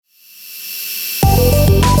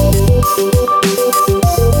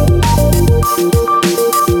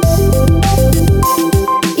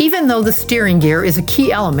though the steering gear is a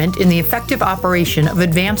key element in the effective operation of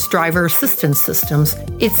advanced driver assistance systems,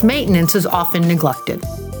 its maintenance is often neglected.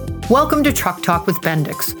 Welcome to Truck Talk with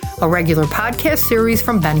Bendix, a regular podcast series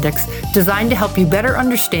from Bendix designed to help you better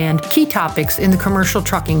understand key topics in the commercial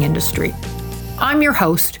trucking industry. I'm your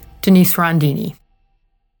host, Denise Rondini.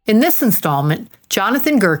 In this installment,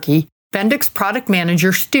 Jonathan Gerke, Bendix Product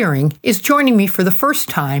Manager Steering, is joining me for the first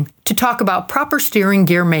time to talk about proper steering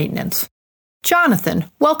gear maintenance. Jonathan,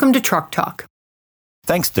 welcome to Truck Talk.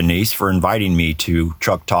 Thanks, Denise, for inviting me to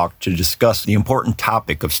Truck Talk to discuss the important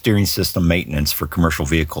topic of steering system maintenance for commercial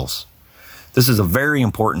vehicles. This is a very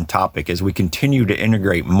important topic as we continue to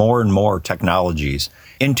integrate more and more technologies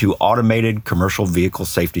into automated commercial vehicle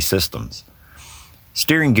safety systems.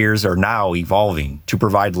 Steering gears are now evolving to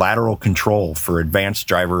provide lateral control for advanced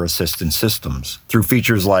driver assistance systems through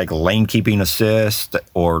features like lane keeping assist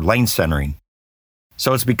or lane centering.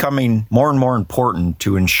 So it's becoming more and more important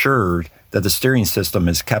to ensure that the steering system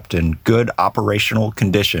is kept in good operational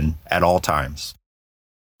condition at all times.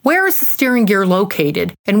 Where is the steering gear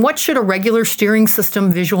located, and what should a regular steering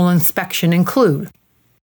system visual inspection include?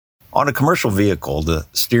 On a commercial vehicle, the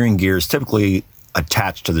steering gear is typically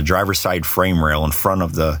attached to the driver's side frame rail in front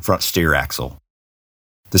of the front steer axle.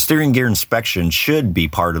 The steering gear inspection should be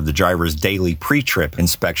part of the driver's daily pre-trip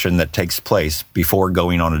inspection that takes place before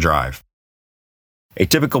going on a drive. A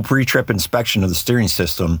typical pre-trip inspection of the steering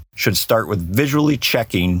system should start with visually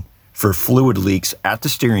checking for fluid leaks at the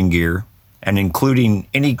steering gear and including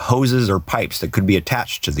any hoses or pipes that could be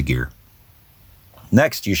attached to the gear.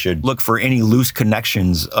 Next, you should look for any loose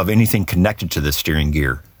connections of anything connected to the steering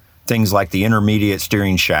gear. Things like the intermediate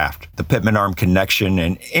steering shaft, the pitman arm connection,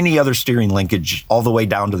 and any other steering linkage all the way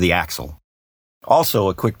down to the axle. Also,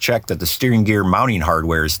 a quick check that the steering gear mounting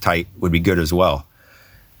hardware is tight would be good as well.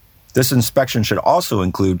 This inspection should also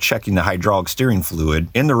include checking the hydraulic steering fluid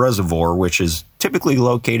in the reservoir, which is typically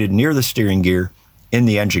located near the steering gear in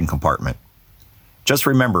the engine compartment. Just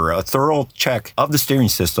remember, a thorough check of the steering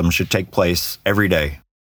system should take place every day.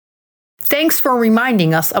 Thanks for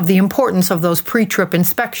reminding us of the importance of those pre-trip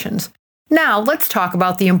inspections. Now, let's talk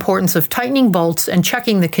about the importance of tightening bolts and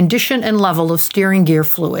checking the condition and level of steering gear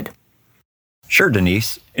fluid. Sure,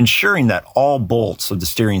 Denise. Ensuring that all bolts of the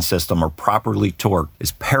steering system are properly torqued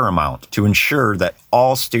is paramount to ensure that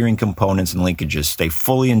all steering components and linkages stay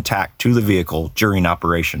fully intact to the vehicle during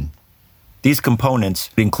operation. These components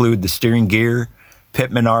include the steering gear,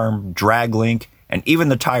 pitman arm, drag link, and even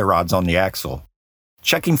the tie rods on the axle.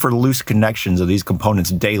 Checking for loose connections of these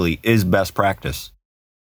components daily is best practice.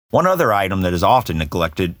 One other item that is often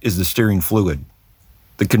neglected is the steering fluid.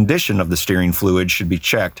 The condition of the steering fluid should be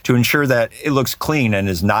checked to ensure that it looks clean and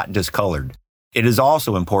is not discolored. It is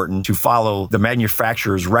also important to follow the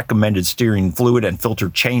manufacturer's recommended steering fluid and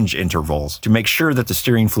filter change intervals to make sure that the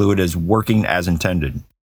steering fluid is working as intended.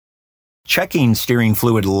 Checking steering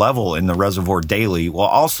fluid level in the reservoir daily will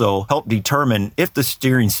also help determine if the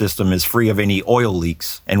steering system is free of any oil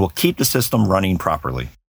leaks and will keep the system running properly.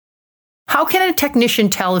 How can a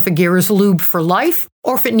technician tell if a gear is lubed for life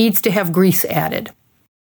or if it needs to have grease added?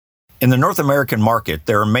 In the North American market,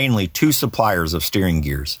 there are mainly two suppliers of steering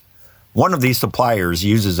gears. One of these suppliers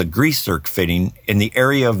uses a grease zerk fitting in the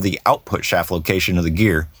area of the output shaft location of the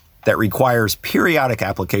gear that requires periodic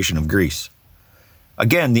application of grease.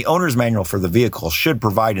 Again, the owner's manual for the vehicle should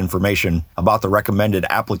provide information about the recommended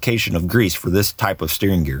application of grease for this type of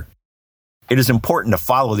steering gear. It is important to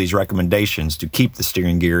follow these recommendations to keep the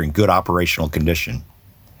steering gear in good operational condition.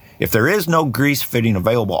 If there is no grease fitting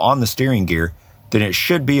available on the steering gear, then it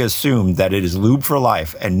should be assumed that it is lubed for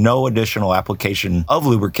life and no additional application of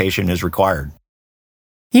lubrication is required.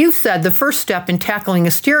 You said the first step in tackling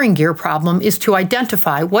a steering gear problem is to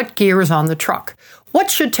identify what gear is on the truck. What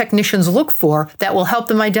should technicians look for that will help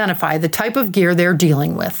them identify the type of gear they're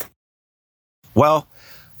dealing with? Well,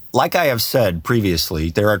 like I have said previously,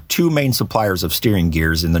 there are two main suppliers of steering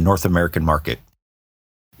gears in the North American market.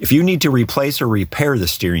 If you need to replace or repair the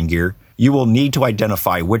steering gear, you will need to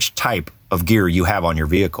identify which type of gear you have on your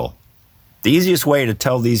vehicle. The easiest way to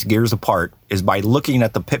tell these gears apart is by looking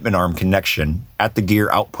at the pitman arm connection at the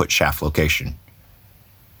gear output shaft location.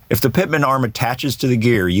 If the pitman arm attaches to the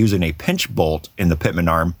gear using a pinch bolt in the pitman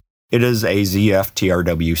arm, it is a ZF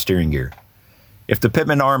TRW steering gear. If the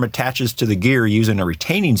pitman arm attaches to the gear using a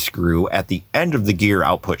retaining screw at the end of the gear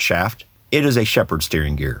output shaft, it is a Shepherd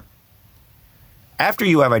steering gear. After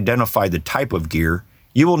you have identified the type of gear,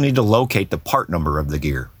 you will need to locate the part number of the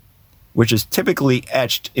gear, which is typically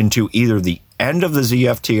etched into either the end of the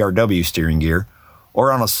ZF TRW steering gear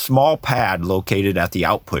or on a small pad located at the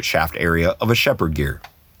output shaft area of a Shepherd gear.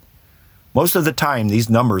 Most of the time, these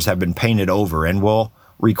numbers have been painted over and will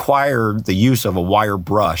require the use of a wire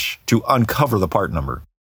brush to uncover the part number.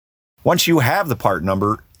 Once you have the part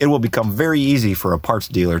number, it will become very easy for a parts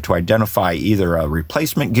dealer to identify either a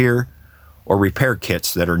replacement gear or repair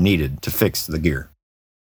kits that are needed to fix the gear.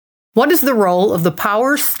 What is the role of the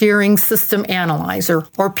Power Steering System Analyzer,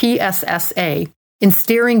 or PSSA, in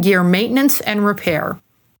steering gear maintenance and repair?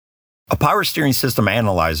 A Power Steering System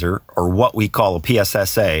Analyzer, or what we call a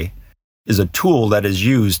PSSA, is a tool that is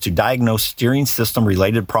used to diagnose steering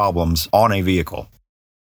system-related problems on a vehicle.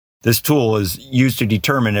 This tool is used to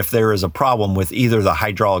determine if there is a problem with either the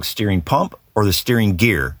hydraulic steering pump or the steering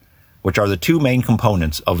gear, which are the two main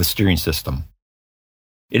components of a steering system.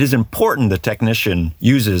 It is important the technician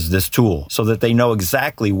uses this tool so that they know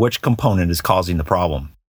exactly which component is causing the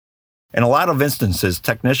problem. In a lot of instances,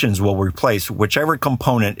 technicians will replace whichever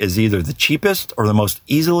component is either the cheapest or the most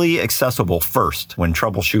easily accessible first when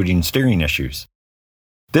troubleshooting steering issues.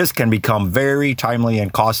 This can become very timely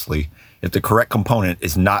and costly if the correct component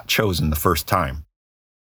is not chosen the first time.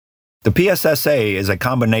 The PSSA is a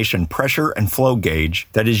combination pressure and flow gauge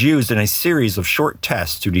that is used in a series of short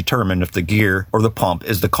tests to determine if the gear or the pump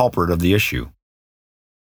is the culprit of the issue.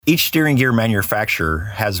 Each steering gear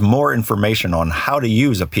manufacturer has more information on how to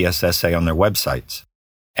use a PSSA on their websites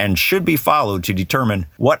and should be followed to determine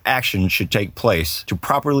what action should take place to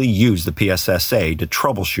properly use the PSSA to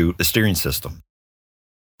troubleshoot the steering system.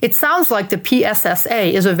 It sounds like the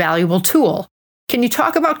PSSA is a valuable tool. Can you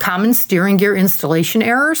talk about common steering gear installation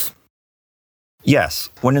errors? Yes.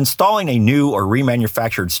 When installing a new or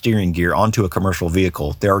remanufactured steering gear onto a commercial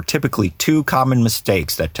vehicle, there are typically two common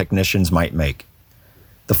mistakes that technicians might make.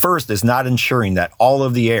 The first is not ensuring that all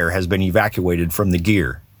of the air has been evacuated from the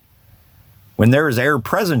gear. When there is air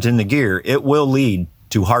present in the gear, it will lead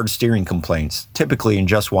to hard steering complaints, typically in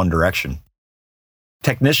just one direction.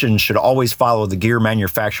 Technicians should always follow the gear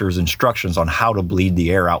manufacturer's instructions on how to bleed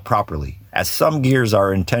the air out properly, as some gears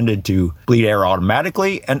are intended to bleed air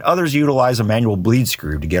automatically and others utilize a manual bleed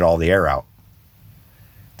screw to get all the air out.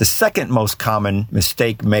 The second most common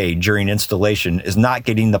mistake made during installation is not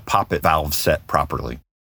getting the poppet valve set properly.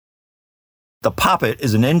 The poppet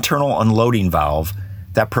is an internal unloading valve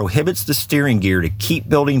that prohibits the steering gear to keep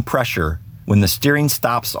building pressure when the steering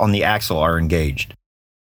stops on the axle are engaged.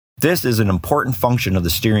 This is an important function of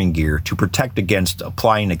the steering gear to protect against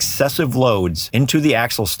applying excessive loads into the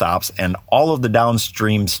axle stops and all of the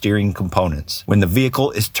downstream steering components when the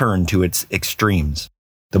vehicle is turned to its extremes.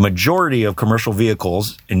 The majority of commercial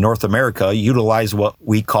vehicles in North America utilize what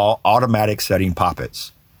we call automatic setting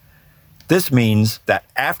poppets. This means that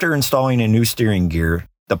after installing a new steering gear,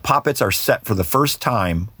 the poppets are set for the first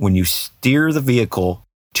time when you steer the vehicle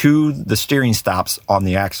to the steering stops on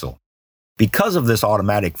the axle. Because of this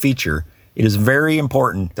automatic feature, it is very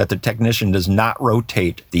important that the technician does not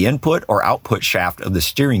rotate the input or output shaft of the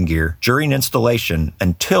steering gear during installation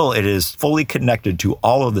until it is fully connected to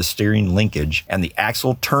all of the steering linkage and the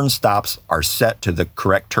axle turn stops are set to the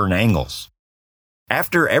correct turn angles.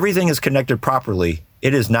 After everything is connected properly,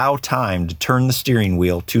 it is now time to turn the steering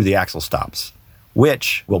wheel to the axle stops,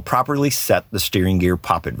 which will properly set the steering gear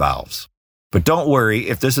poppet valves. But don't worry,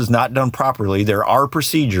 if this is not done properly, there are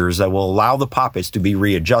procedures that will allow the poppets to be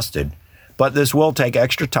readjusted, but this will take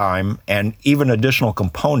extra time and even additional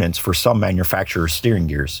components for some manufacturers' steering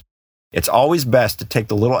gears. It's always best to take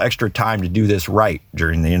the little extra time to do this right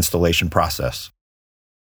during the installation process.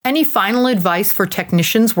 Any final advice for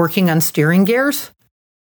technicians working on steering gears?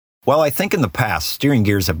 Well, I think in the past, steering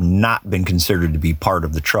gears have not been considered to be part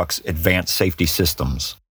of the truck's advanced safety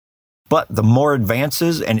systems. But the more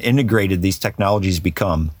advances and integrated these technologies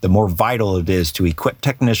become, the more vital it is to equip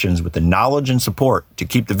technicians with the knowledge and support to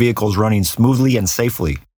keep the vehicles running smoothly and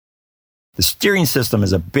safely. The steering system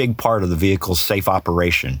is a big part of the vehicle's safe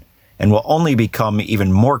operation and will only become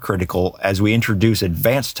even more critical as we introduce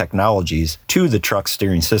advanced technologies to the truck's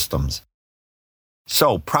steering systems.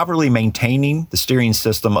 So, properly maintaining the steering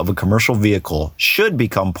system of a commercial vehicle should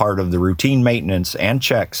become part of the routine maintenance and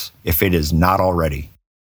checks if it is not already.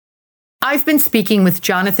 I've been speaking with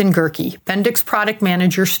Jonathan Gerke, Bendix Product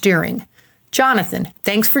Manager Steering. Jonathan,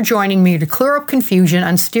 thanks for joining me to clear up confusion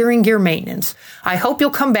on steering gear maintenance. I hope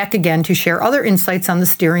you'll come back again to share other insights on the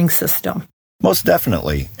steering system. Most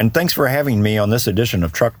definitely, and thanks for having me on this edition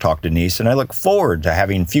of Truck Talk, Denise, and I look forward to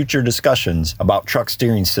having future discussions about truck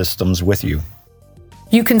steering systems with you.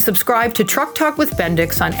 You can subscribe to Truck Talk with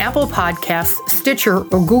Bendix on Apple Podcasts, Stitcher,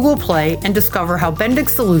 or Google Play and discover how Bendix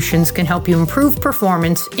Solutions can help you improve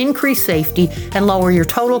performance, increase safety, and lower your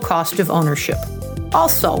total cost of ownership.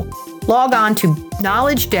 Also, log on to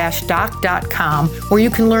knowledge-doc.com where you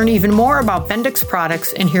can learn even more about Bendix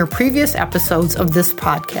products and hear previous episodes of this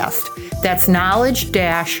podcast. That's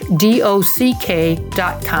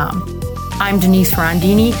knowledge-dock.com. I'm Denise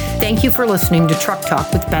Rondini. Thank you for listening to Truck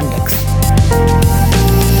Talk with Bendix.